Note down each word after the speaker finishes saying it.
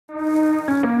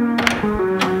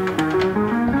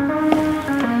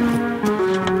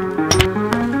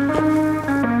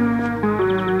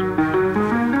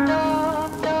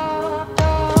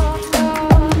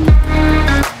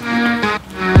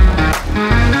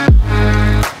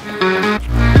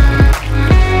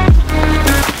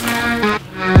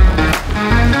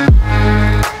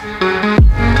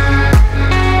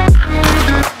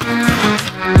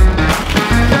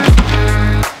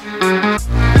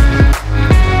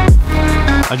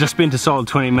I just spent a solid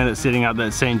 20 minutes setting up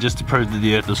that scene just to prove that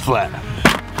the earth is flat.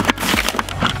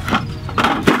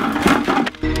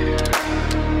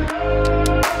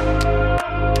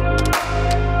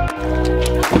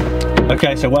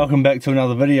 Okay, so welcome back to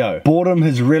another video. Boredom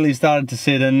has really started to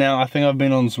set in now. I think I've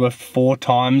been on Zwift 4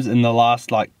 times in the last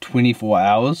like 24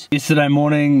 hours. Yesterday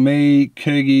morning, me,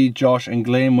 Kurgi, Josh and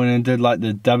Glenn went and did like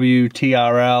the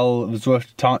WTRL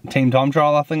Zwift team time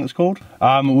trial, I think it's called.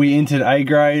 We entered A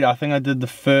grade. I think I did the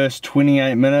first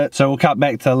 28 minutes. So we'll cut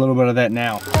back to a little bit of that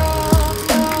now.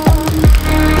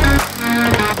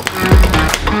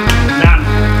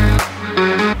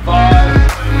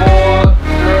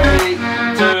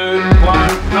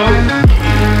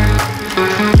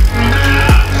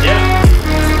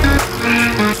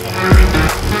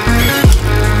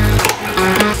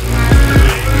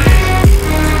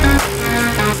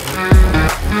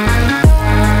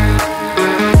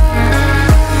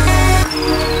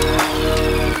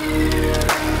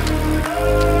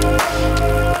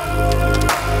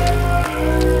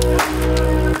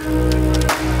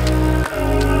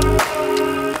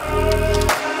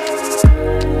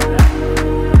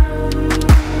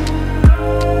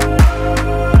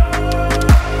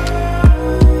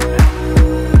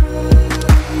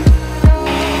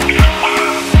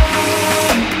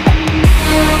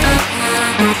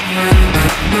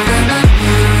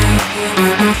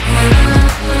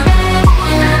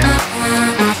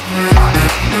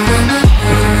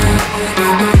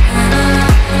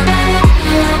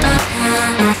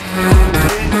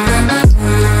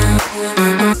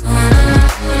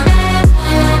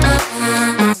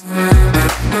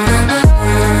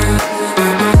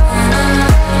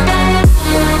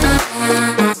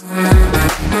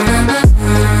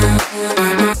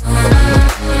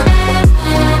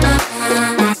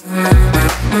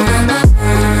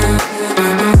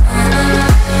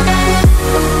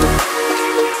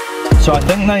 So I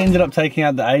think they ended up taking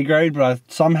out the A grade, but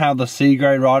somehow the C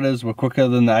grade riders were quicker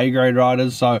than the A grade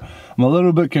riders, so I'm a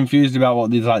little bit confused about what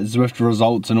these like Zwift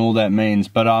results and all that means,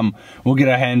 but we'll get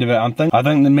a hand of it. I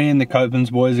think that me and the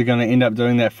Couplands boys are going to end up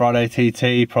doing that Friday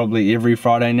TT probably every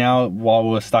Friday now while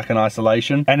we're stuck in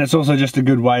isolation, and it's also just a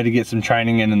good way to get some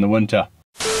training in the winter.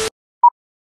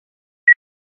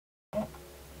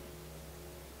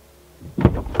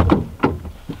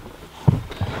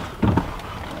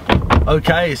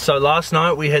 Okay, so last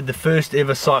night we had the first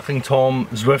ever CyclingTom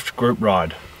Zwift group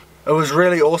ride. It was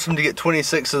really awesome to get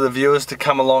 26 of the viewers to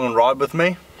come along and ride with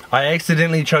me. I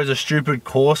accidentally chose a stupid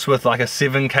course with like a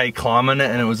 7k climb in it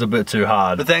and it was a bit too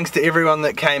hard. But thanks to everyone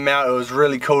that came out, it was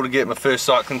really cool to get my first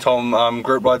CyclingTom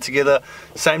group ride together.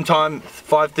 Same time,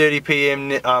 5:30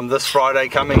 PM this Friday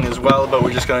coming as well, but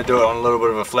we're just going to do it on a little bit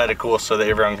of a flatter course so that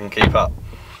everyone can keep up.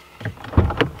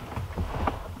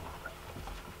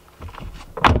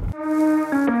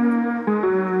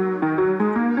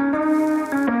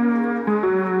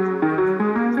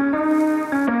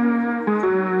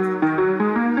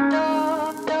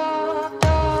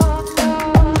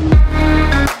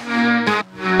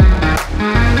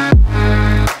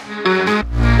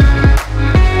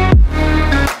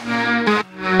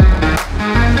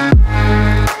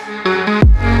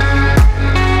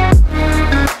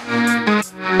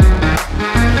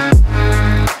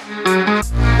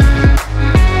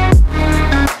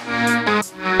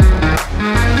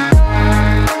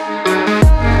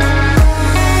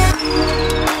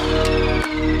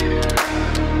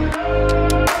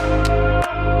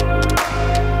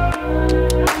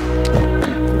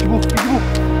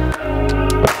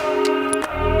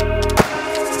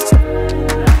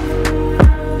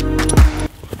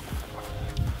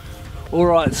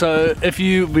 Alright, so if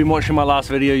you've been watching my last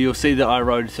video, you'll see that I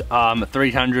rode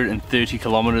 330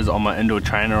 kilometers on my indoor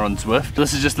trainer on Zwift.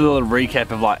 This is just a little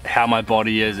recap of like how my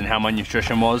body is and how my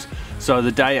nutrition was. So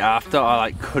the day after, I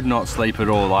like could not sleep at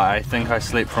all. I think I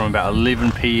slept from about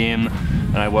 11 PM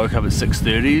and I woke up at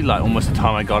 6:30, like almost the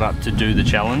time I got up to do the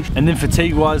challenge. And then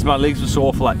fatigue wise, my legs were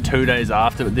sore for like 2 days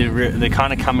after, but they're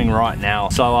kind of coming right now.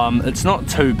 So it's not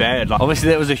too bad. Like, obviously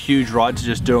that was a huge ride to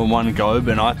just do in one go,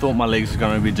 but I thought my legs were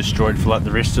going to be destroyed for like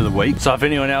the rest of the week. So if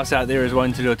anyone else out there is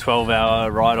wanting to do a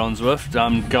 12-hour ride on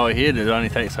Zwift, go ahead. It only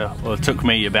takes well, it took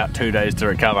me about 2 days to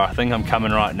recover. I think I'm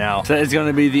coming right now. So that is going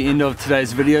to be the end of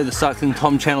today's video. The Cycling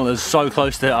Tom channel is so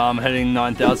close to hitting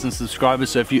 9,000 subscribers.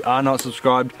 So if you are not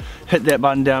subscribed, hit that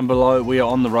button down below. We are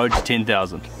on the road to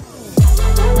 10,000.